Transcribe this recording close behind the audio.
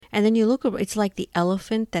And then you look over, it's like the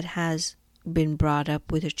elephant that has been brought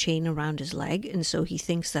up with a chain around his leg, and so he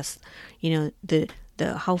thinks that's,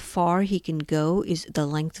 the how far he can go is the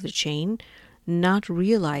length of the chain, not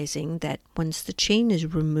realizing that once the chain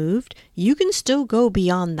is removed, you can still go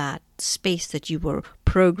beyond that space that you were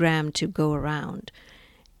programmed to go around.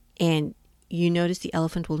 And you notice the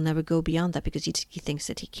elephant will never go beyond that because he thinks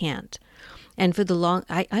that he can't. And for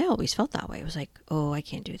I always felt that way. I was like, oh, I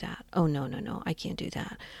can't do that. Oh, no, I can't do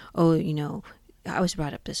that. Oh, I was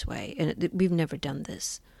brought up this way and we've never done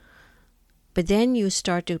this. But then you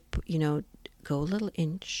start to, go a little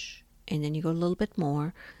inch, and then you go a little bit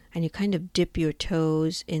more, and you kind of dip your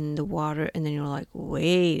toes in the water, and then you're like,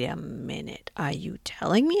 wait a minute, are you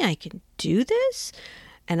telling me I can do this?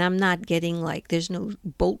 And I'm not getting there's no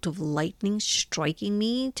bolt of lightning striking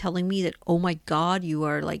me, telling me that, oh my God,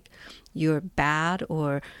 you're bad,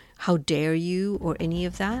 or how dare you, or any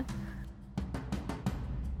of that.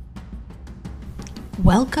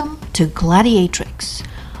 Welcome to Gladiatrix.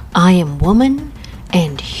 I am woman,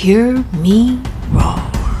 and hear me roar.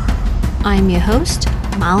 I'm your host,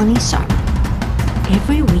 Malini Sarma.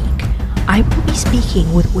 Every week, I will be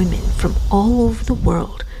speaking with women from all over the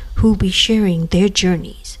world who will be sharing their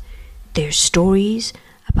journeys, their stories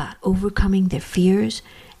about overcoming their fears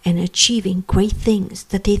and achieving great things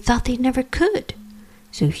that they thought they never could.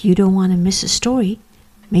 So if you don't want to miss a story,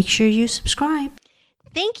 make sure you subscribe.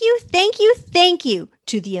 Thank you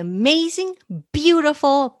to the amazing,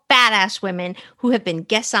 beautiful, badass women who have been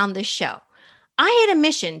guests on this show. I had a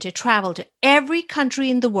mission to travel to every country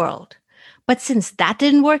in the world. But since that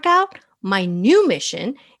didn't work out, my new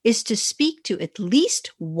mission is to speak to at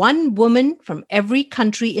least one woman from every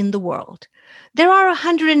country in the world. There are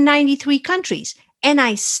 193 countries, and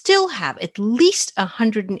I still have at least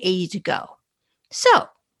 180 to go. So,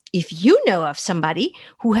 if you know of somebody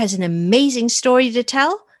who has an amazing story to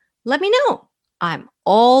tell, let me know. I'm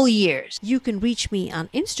all ears. You can reach me on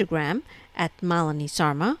Instagram at Malini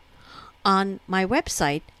Sarma, on my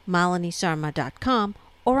website, malinisarma.com,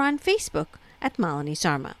 or on Facebook at Malini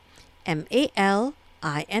Sarma, MALINISARMA.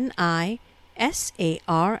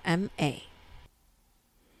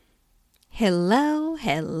 Hello.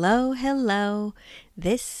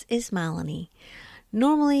 This is Malini.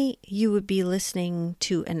 Normally, you would be listening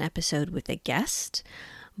to an episode with a guest,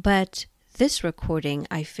 but this recording,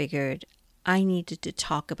 I figured I needed to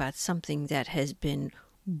talk about something that has been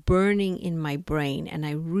burning in my brain, and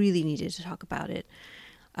I really needed to talk about it,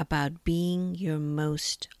 about being your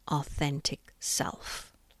most authentic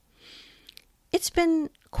self. It's been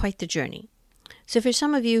quite the journey. So for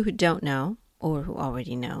some of you who don't know, or who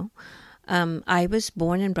already know, I was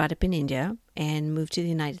born and brought up in India and moved to the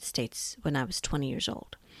United States when I was 20 years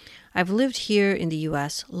old. I've lived here in the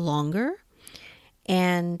U.S. longer,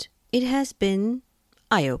 and it has been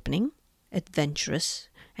eye-opening, adventurous,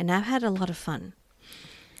 and I've had a lot of fun.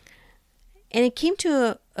 And it came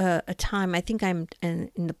to a time, I think I'm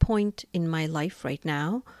in the point in my life right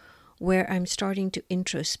now where I'm starting to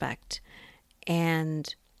introspect.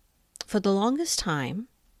 And for the longest time,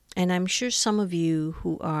 and I'm sure some of you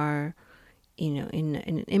who are in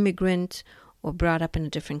an immigrant or brought up in a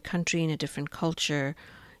different country, in a different culture,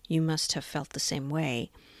 you must have felt the same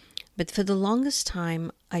way. But for the longest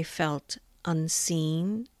time, I felt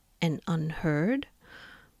unseen and unheard.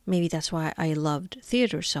 Maybe that's why I loved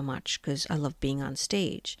theater so much, because I love being on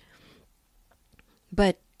stage.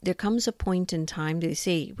 But there comes a point in time, they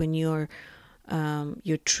say, when your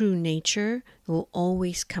true nature will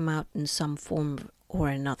always come out in some form or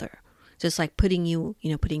another. Just like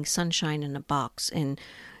putting sunshine in a box, and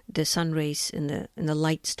the sun rays and the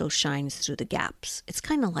light still shines through the gaps. It's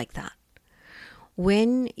kind of like that.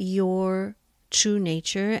 When your true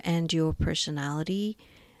nature and your personality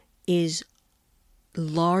is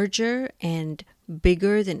larger and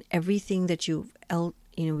bigger than everything that you've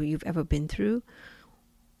ever been through,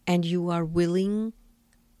 and you are willing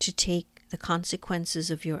to take the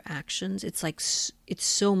consequences of your actions, it's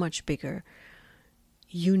so much bigger.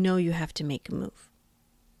 You have to make a move.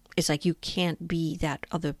 It's like you can't be that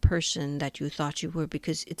other person that you thought you were,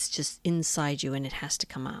 because it's just inside you and it has to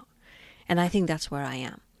come out. And I think that's where I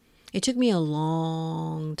am. It took me a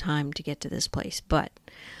long time to get to this place, but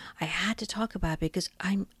I had to talk about it because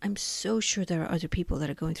I'm so sure there are other people that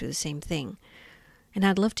are going through the same thing. And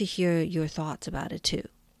I'd love to hear your thoughts about it too.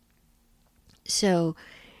 So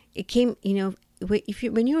it came,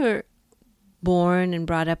 when you were born and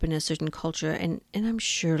brought up in a certain culture, and I'm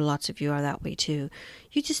sure lots of you are that way too,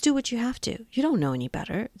 you just do what you have to. You don't know any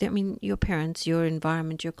better. Your parents, your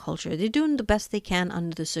environment, your culture, they're doing the best they can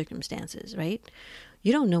under the circumstances, right?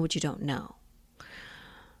 You don't know what you don't know.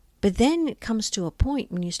 But then it comes to a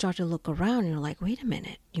point when you start to look around and you're like, wait a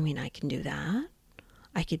minute, you mean I can do that?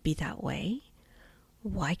 I could be that way?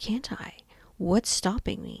 Why can't I? What's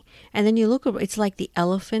stopping me? And then you look, it's like the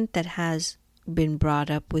elephant that has been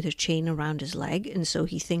brought up with a chain around his leg, and so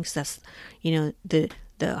he thinks that's,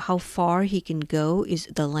 the how far he can go is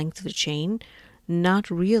the length of the chain,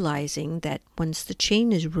 not realizing that once the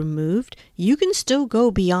chain is removed, you can still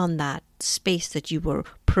go beyond that space that you were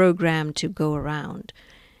programmed to go around.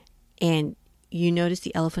 And you notice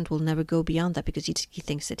the elephant will never go beyond that because he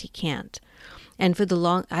thinks that he can't. And for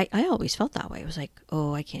I always felt that way. I was like,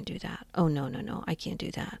 oh, I can't do that. Oh, no, I can't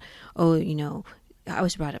do that. Oh, I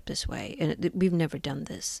was brought up this way and we've never done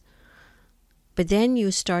this. But then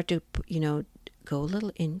you start to, go a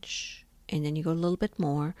little inch, and then you go a little bit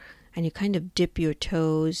more, and you kind of dip your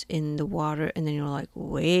toes in the water, and then you're like,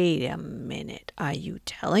 wait a minute, are you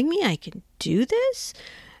telling me I can do this?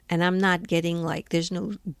 And I'm not getting there's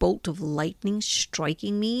no bolt of lightning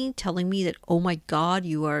striking me, telling me that, oh my God,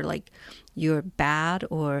 you're bad,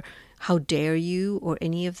 or how dare you, or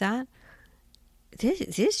any of that. This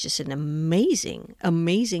is just an amazing,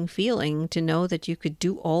 amazing feeling to know that you could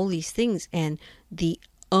do all these things, and the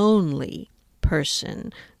only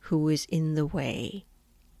person who is in the way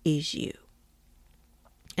is you.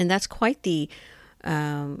 And that's quite the,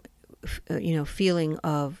 feeling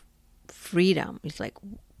of freedom. It's like,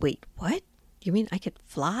 wait, what? You mean I could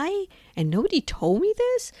fly and nobody told me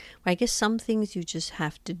this? Well, I guess some things you just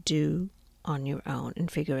have to do on your own and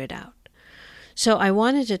figure it out. So I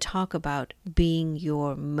wanted to talk about being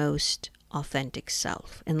your most authentic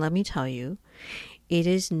self. And let me tell you, it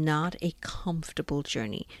is not a comfortable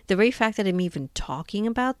journey. The very fact that I'm even talking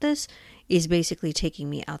about this is basically taking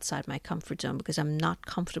me outside my comfort zone because I'm not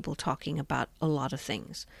comfortable talking about a lot of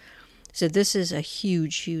things. So this is a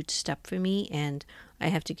huge, huge step for me, and I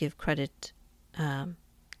have to give credit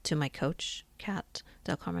to my coach, Kat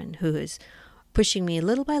Del Carmen, who is pushing me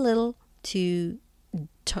little by little to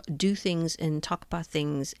do things and talk about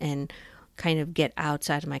things and kind of get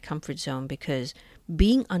outside of my comfort zone, because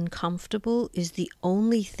being uncomfortable is the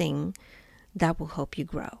only thing that will help you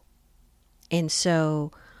grow. And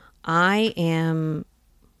so I am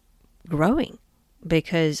growing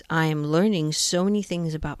because I am learning so many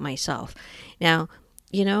things about myself. Now,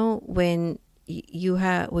 when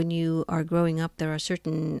you are growing up, there are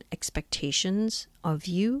certain expectations of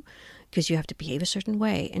you because you have to behave a certain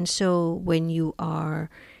way. And so when you are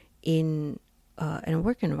in a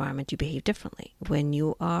work environment, you behave differently. When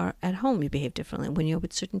you are at home, you behave differently. When you're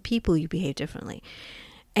with certain people, you behave differently.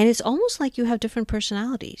 And it's almost like you have different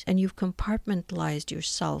personalities and you've compartmentalized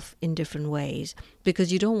yourself in different ways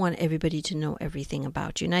because you don't want everybody to know everything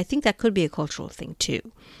about you. And I think that could be a cultural thing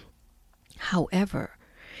too. However,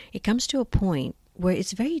 it comes to a point where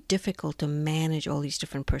it's very difficult to manage all these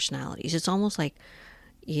different personalities. It's almost like,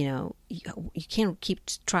 you can't keep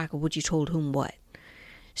track of what you told whom what.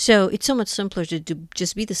 So it's so much simpler to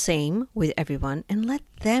just be the same with everyone and let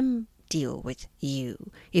them deal with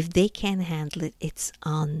you. If they can't handle it, it's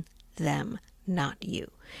on them, not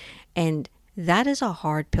you. And that is a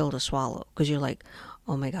hard pill to swallow because you're like,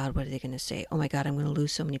 oh my God, what are they going to say? Oh my God, I'm going to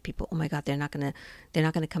lose so many people. Oh my God, they're not going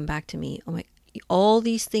to come back to me. Oh my, all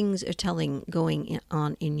these things are going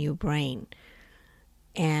on in your brain.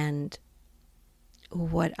 And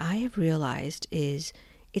what I have realized is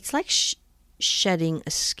it's like shedding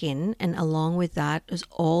a skin, and along with that is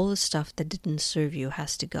all the stuff that didn't serve you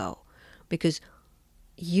has to go, because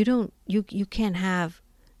you can't have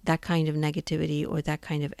that kind of negativity or that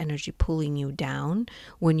kind of energy pulling you down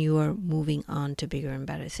when you are moving on to bigger and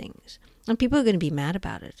better things. And people are going to be mad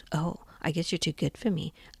about it. Oh, I guess you're too good for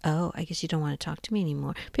me. Oh, I guess you don't want to talk to me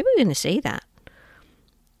anymore. People are going to say that.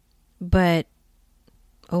 But,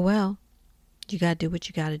 oh well, you got to do what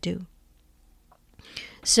you got to do.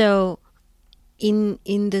 So, in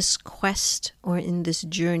this quest or in this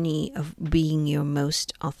journey of being your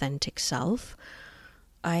most authentic self,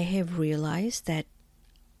 I have realized that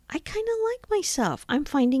I kind of like myself. I'm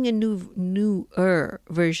finding a newer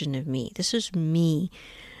version of me. This is me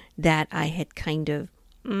that I had kind of,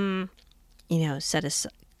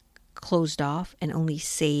 closed off and only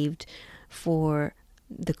saved for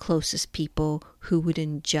the closest people who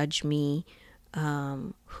wouldn't judge me,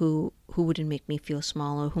 who wouldn't make me feel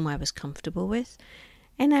small, or whom I was comfortable with.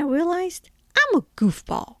 And I realized I'm a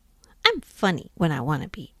goofball. I'm funny when I want to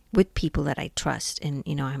be with people that I trust and,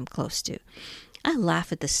 I'm close to. I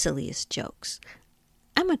laugh at the silliest jokes.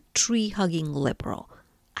 I'm a tree-hugging liberal.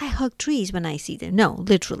 I hug trees when I see them. No,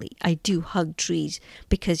 literally, I do hug trees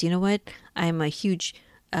because, you know what? I'm a huge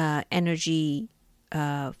energy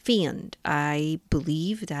fiend. I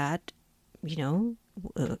believe that,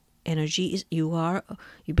 Energy is, you are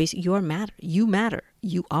matter. You matter.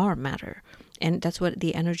 You are matter. And that's what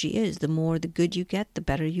the energy is. The more the good you get, the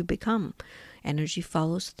better you become. Energy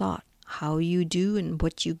follows thought. How you do and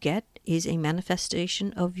what you get is a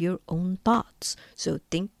manifestation of your own thoughts. So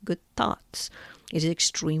think good thoughts. It is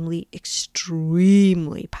extremely,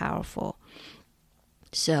 extremely powerful.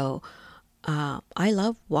 So I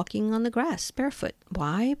love walking on the grass barefoot.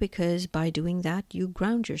 Why? Because by doing that, you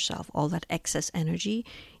ground yourself. All that excess energy,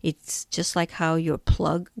 it's just like how your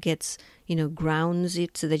plug gets, grounds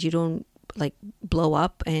it so that you don't like blow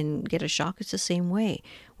up and get a shock. It's the same way.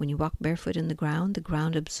 When you walk barefoot in the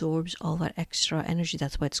ground absorbs all that extra energy.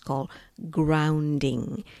 That's why it's called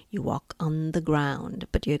grounding. You walk on the ground,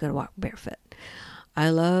 but you gotta walk barefoot. I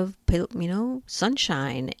love,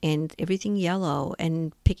 sunshine and everything yellow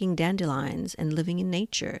and picking dandelions and living in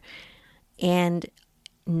nature. And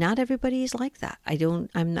not everybody is like that.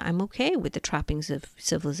 I'm okay with the trappings of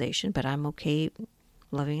civilization, but I'm okay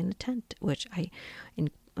living in a tent,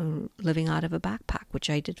 living out of a backpack, which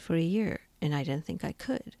I did for a year, and I didn't think I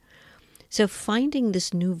could. So finding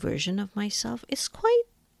this new version of myself is quite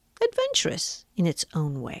adventurous in its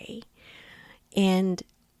own way. And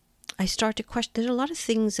I start to question, there's a lot of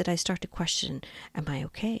things that I start to question. Am I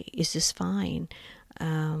okay? Is this fine?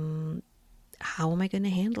 How am I going to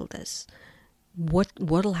handle this?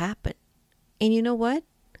 What'll happen? And you know what?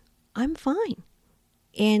 I'm fine.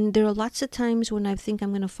 And there are lots of times when I think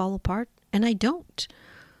I'm going to fall apart, and I don't.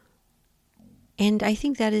 And I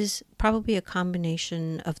think that is probably a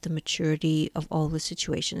combination of the maturity of all the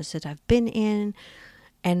situations that I've been in,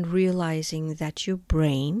 and realizing that your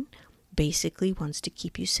brain basically wants to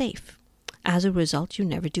keep you safe. As a result, you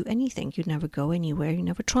never do anything. You never go anywhere. You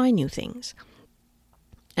never try new things.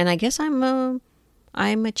 And I guess I'm a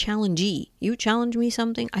challengee. You challenge me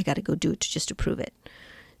something, I got to go do it just to prove it.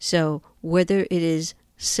 So whether it is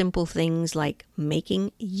simple things like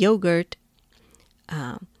making yogurt,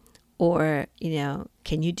 or,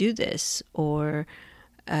 can you do this? Or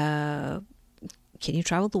can you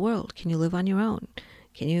travel the world? Can you live on your own?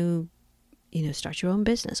 Can you, start your own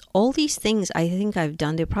business? All these things I think I've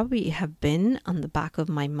done, they probably have been on the back of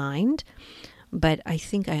my mind, but I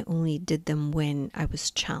think I only did them when I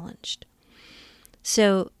was challenged.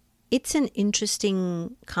 So it's an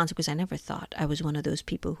interesting concept, because I never thought I was one of those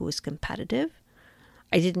people who was competitive.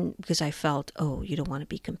 I didn't, because I felt, you don't want to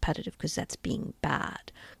be competitive because that's being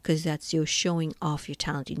bad, because that's you're showing off your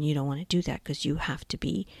talent, and you don't want to do that because you have to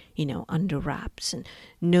be, under wraps and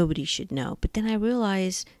nobody should know. But then I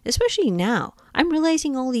realized, especially now, I'm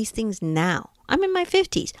realizing all these things now. I'm in my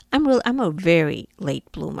 50s. I'm a very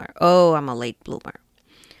late bloomer. I'm a late bloomer.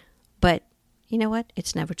 But you know what?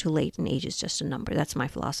 It's never too late, and age is just a number. That's my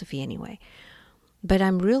philosophy anyway. But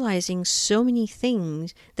I'm realizing so many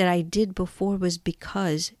things that I did before was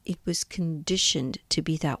because it was conditioned to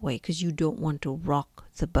be that way, because you don't want to rock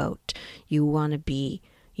the boat. You want to be,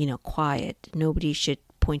 quiet. Nobody should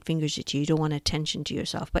point fingers at you. You don't want attention to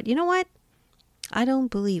yourself. But you know what? I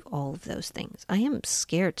don't believe all of those things. I am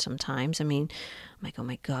scared sometimes. I mean, I'm like, oh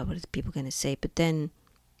my God, what are the people going to say? But then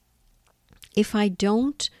if I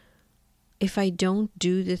don't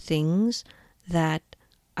do the things that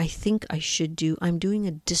I think I should do, I'm doing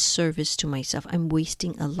a disservice to myself. I'm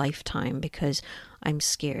wasting a lifetime because I'm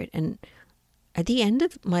scared. And at the end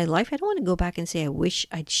of my life, I don't want to go back and say, I wish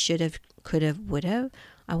I should have, could have, would have.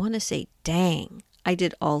 I want to say, dang, I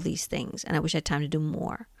did all these things and I wish I had time to do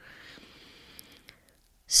more.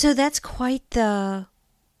 So that's quite the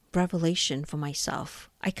revelation for myself.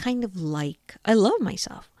 I love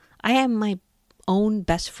myself. I am my own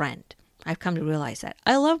best friend. I've come to realize that.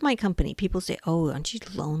 I love my company. People say, aren't you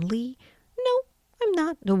lonely? No, I'm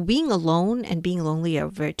not. No, being alone and being lonely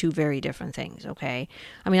are two very different things, okay?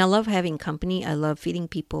 I mean, I love having company. I love feeding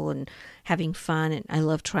people and having fun. And I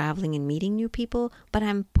love traveling and meeting new people. But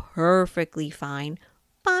I'm perfectly fine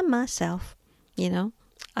by myself.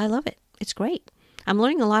 I love it. It's great. I'm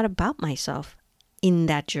learning a lot about myself in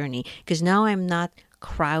that journey, because now I'm not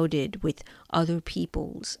crowded with other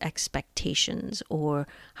people's expectations or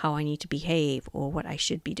how I need to behave or what I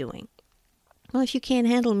should be doing. Well, if you can't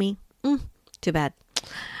handle me, too bad.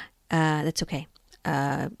 That's okay.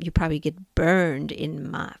 You probably get burned in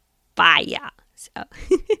my fire.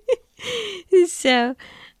 So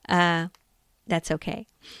that's okay.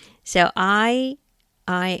 So I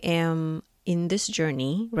am in this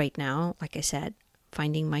journey right now, like I said,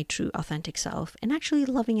 finding my true authentic self and actually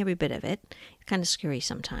loving every bit of it. It's kind of scary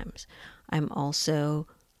sometimes. I'm also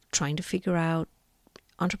trying to figure out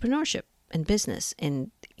entrepreneurship and business.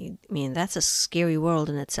 And I mean, that's a scary world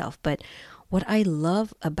in itself. But what I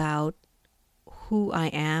love about who I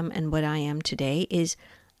am and what I am today is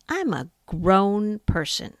I'm a grown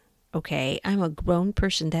person. Okay, I'm a grown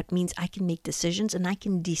person. That means I can make decisions and I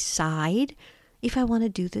can decide if I want to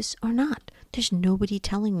do this or not. There's nobody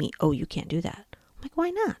telling me, oh, you can't do that. I'm like, why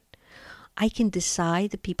not? I can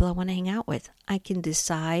decide the people I want to hang out with. I can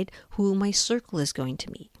decide who my circle is going to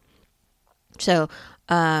be. So,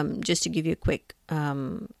 just to give you a quick,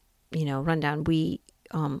 rundown, the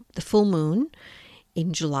full moon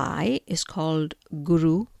in July is called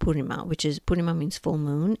Guru Purnima, which is, Purnima means full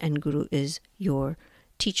moon, and Guru is your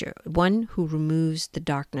teacher, one who removes the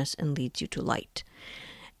darkness and leads you to light.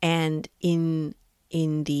 And in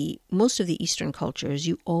the most of the Eastern cultures,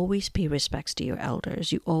 you always pay respects to your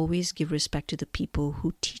elders. You always give respect to the people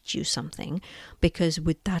who teach you something, because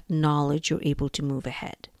with that knowledge, you're able to move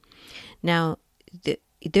ahead. Now,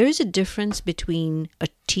 there is a difference between a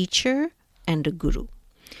teacher and a guru.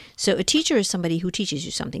 So a teacher is somebody who teaches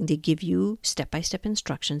you something. They give you step-by-step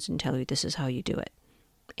instructions and tell you this is how you do it.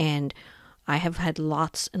 And I have had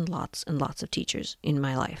lots and lots and lots of teachers in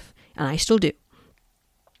my life, and I still do.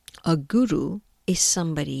 A guru is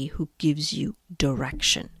somebody who gives you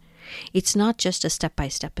direction. It's not just a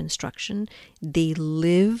step-by-step instruction. They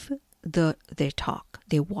live their talk.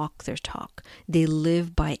 They walk their talk. They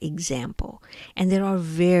live by example. And there are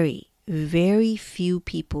very, very few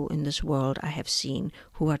people in this world I have seen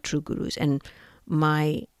who are true gurus. And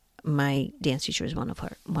my dance teacher is one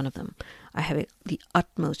of them. I have the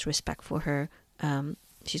utmost respect for her.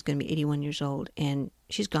 She's going to be 81 years old, and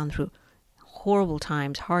she's gone through horrible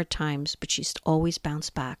times, hard times, but she's always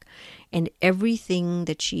bounced back. And everything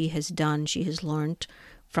that she has done, she has learned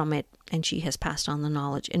from it, and she has passed on the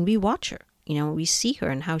knowledge. And we watch her, we see her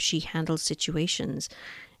and how she handles situations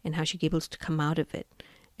and how she's able to come out of it.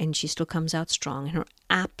 And she still comes out strong. And her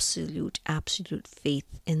absolute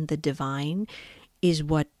faith in the divine is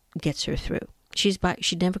what gets her through. She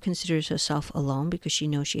never considers herself alone, because she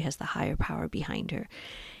knows she has the higher power behind her.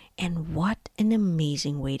 And what an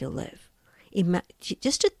amazing way to live.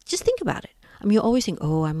 Just think about it. I mean, you always think,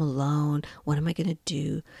 oh, I'm alone. What am I going to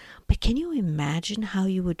do? But can you imagine how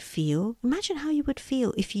you would feel? Imagine how you would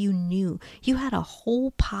feel if you knew you had a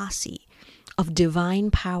whole posse of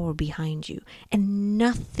divine power behind you, and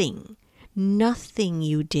nothing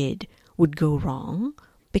you did would go wrong,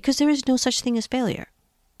 because there is no such thing as failure.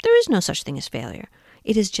 There is no such thing as failure.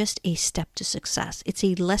 It is just a step to success. It's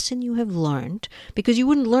a lesson you have learned, because you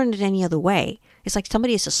wouldn't learn it any other way. It's like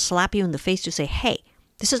somebody has to slap you in the face to say, hey,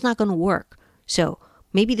 this is not going to work. So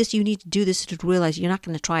maybe you need to do this to realize you're not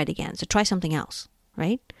going to try it again. So try something else,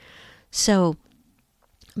 right? So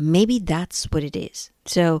maybe that's what it is.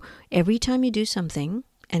 So every time you do something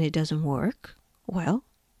and it doesn't work, well,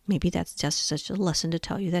 maybe that's just such a lesson to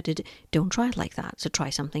tell you that don't try it like that. So try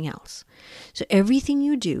something else. So everything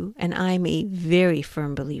you do, and I'm a very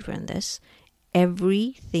firm believer in this,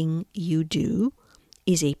 everything you do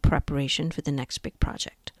is a preparation for the next big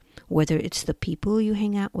project. Whether it's the people you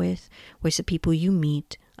hang out with, whether it's the people you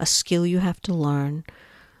meet, a skill you have to learn,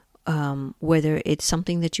 whether it's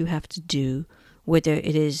something that you have to do, whether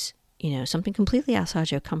it is something completely outside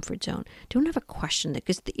your comfort zone. Don't ever question that,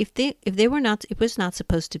 because if it was not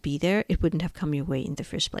supposed to be there, it wouldn't have come your way in the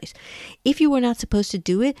first place. If you were not supposed to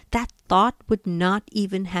do it, that thought would not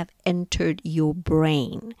even have entered your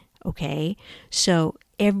brain. Okay, so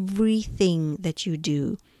everything that you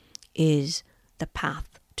do is the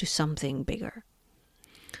path to something bigger.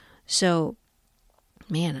 So,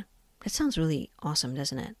 man, that sounds really awesome,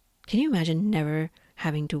 doesn't it? Can you imagine never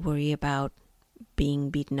having to worry about being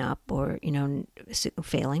beaten up or,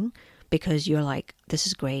 failing, because you're like, this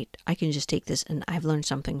is great. I can just take this and I've learned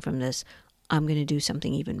something from this. I'm going to do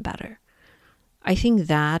something even better. I think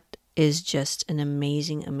that is just an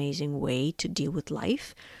amazing, amazing way to deal with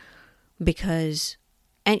life, because,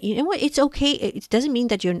 and you know what? It's okay. It doesn't mean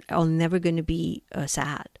that you're never going to be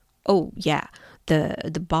sad. Oh yeah.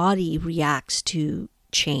 The body reacts to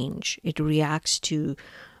change. It reacts to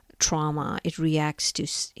trauma. It reacts to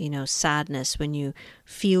sadness. When you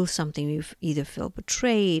feel something, you either feel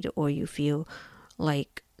betrayed, or you feel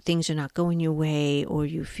like things are not going your way, or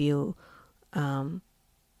you feel the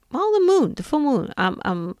moon, the full moon.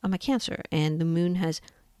 I'm a Cancer, and the moon has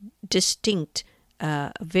distinct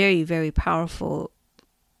very, very powerful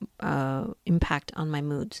impact on my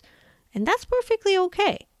moods, and that's perfectly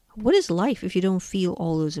okay. What is life if you don't feel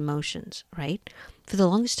all those emotions, right? For the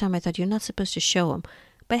longest time I thought you're not supposed to show them.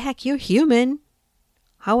 But heck, you're human.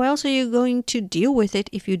 How else are you going to deal with it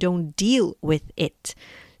if you don't deal with it?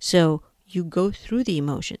 So you go through the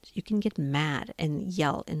emotions. You can get mad and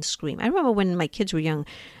yell and scream. I remember when my kids were young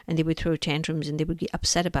and they would throw tantrums and they would get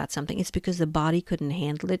upset about something. It's because the body couldn't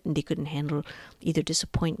handle it, and they couldn't handle either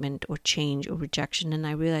disappointment or change or rejection. And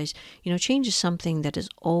I realized, change is something that is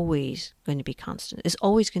always going to be constant. It's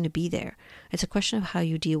always going to be there. It's a question of how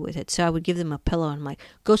you deal with it. So I would give them a pillow and I'm like,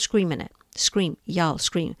 go scream in it. Scream, yell,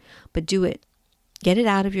 scream, but do it. Get it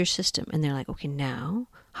out of your system. And they're like, okay, now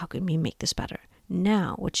how can we make this better?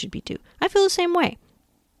 Now, what should we do? I feel the same way.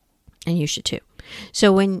 And you should too.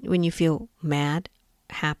 So when you feel mad,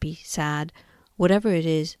 happy, sad, whatever it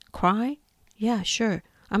is, cry. Yeah, sure.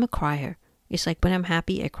 I'm a crier. It's like when I'm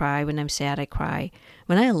happy, I cry. When I'm sad, I cry.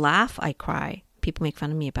 When I laugh, I cry. People make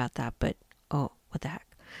fun of me about that, but oh, what the heck.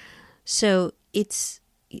 So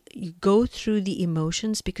you go through the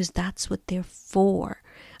emotions because that's what they're for.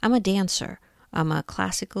 I'm a dancer. I'm a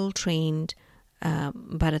classical trained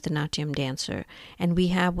Bharatanatyam dancer, and we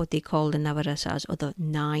have what they call the Navarasas, or the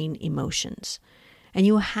 9 emotions. And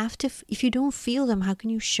you have to, if you don't feel them, how can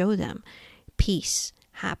you show them? Peace,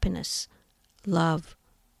 happiness, love,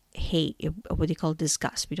 hate, what they call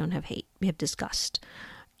disgust. We don't have hate, we have disgust,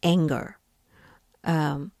 anger,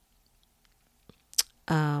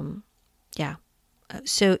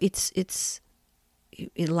 so it's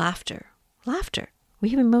laughter. We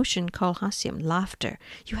have emotion called hasyam, laughter.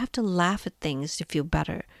 You have to laugh at things to feel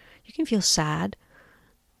better. You can feel sad.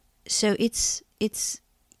 So it's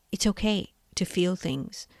okay to feel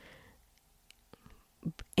things.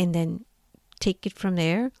 And then take it from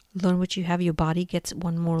there. Learn what you have. Your body gets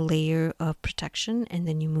one more layer of protection, and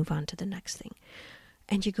then you move on to the next thing.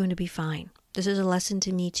 And you're going to be fine. This is a lesson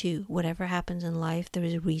to me too. Whatever happens in life, there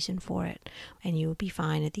is a reason for it. And you will be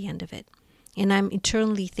fine at the end of it. And I'm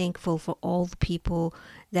eternally thankful for all the people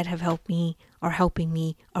that have helped me, are helping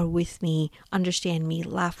me, are with me, understand me,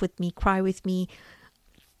 laugh with me, cry with me,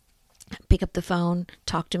 pick up the phone,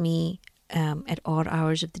 talk to me at odd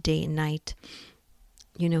hours of the day and night.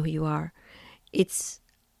 You know who you are. It's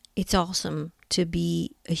awesome to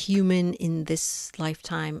be a human in this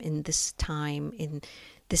lifetime, in this time, in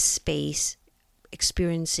this space,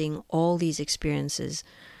 experiencing all these experiences.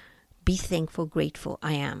 Be thankful, grateful.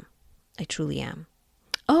 I truly am.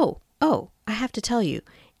 Oh, I have to tell you.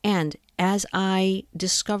 And as I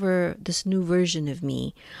discover this new version of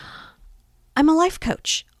me, I'm a life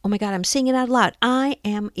coach. Oh my God, I'm saying it out loud. I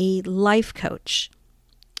am a life coach.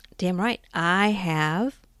 Damn right. I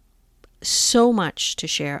have so much to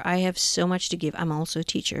share. I have so much to give. I'm also a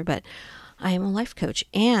teacher, but I am a life coach.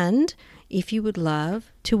 And if you would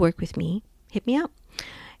love to work with me, hit me up.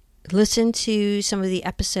 Listen to some of the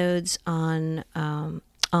episodes on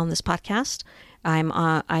this podcast.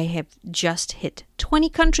 I have just hit 20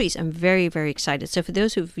 countries. I'm very, very excited. So for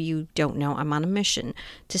those of you who don't know, I'm on a mission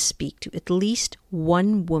to speak to at least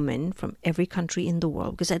one woman from every country in the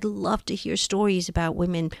world, because I'd love to hear stories about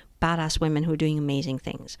women, badass women who are doing amazing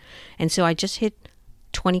things. And so I just hit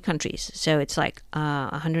 20 countries. So it's like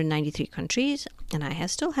 193 countries, and I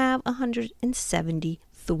still have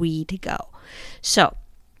 173 to go. So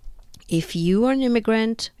if you are an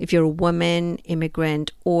immigrant, if you're a woman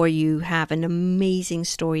immigrant, or you have an amazing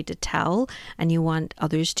story to tell and you want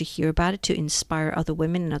others to hear about it, to inspire other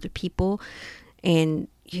women and other people, and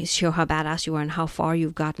you show how badass you are and how far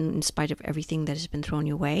you've gotten in spite of everything that has been thrown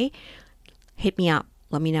your way, hit me up.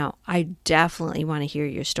 Let me know. I definitely want to hear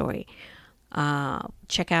your story.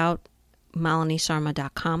 Check out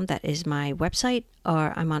MaliniSarma.com. That is my website.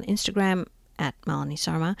 Or I'm on Instagram at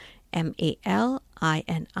MaliniSarma. MalinisSarma.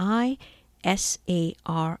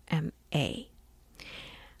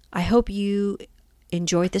 I hope you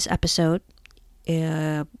enjoyed this episode.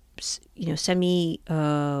 Send me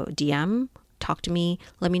a DM, talk to me,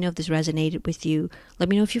 let me know if this resonated with you. Let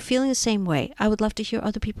me know if you're feeling the same way. I would love to hear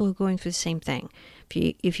other people who are going through the same thing.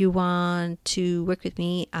 If you want to work with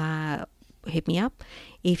me, hit me up.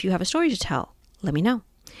 If you have a story to tell, let me know.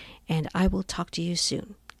 And I will talk to you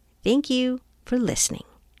soon. Thank you for listening.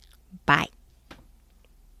 Bye.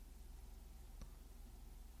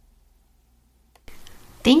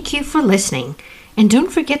 Thank you for listening, and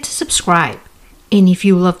don't forget to subscribe. And if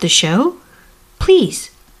you love the show,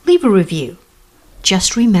 please leave a review.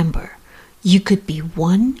 Just remember, you could be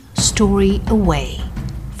one story away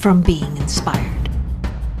from being inspired.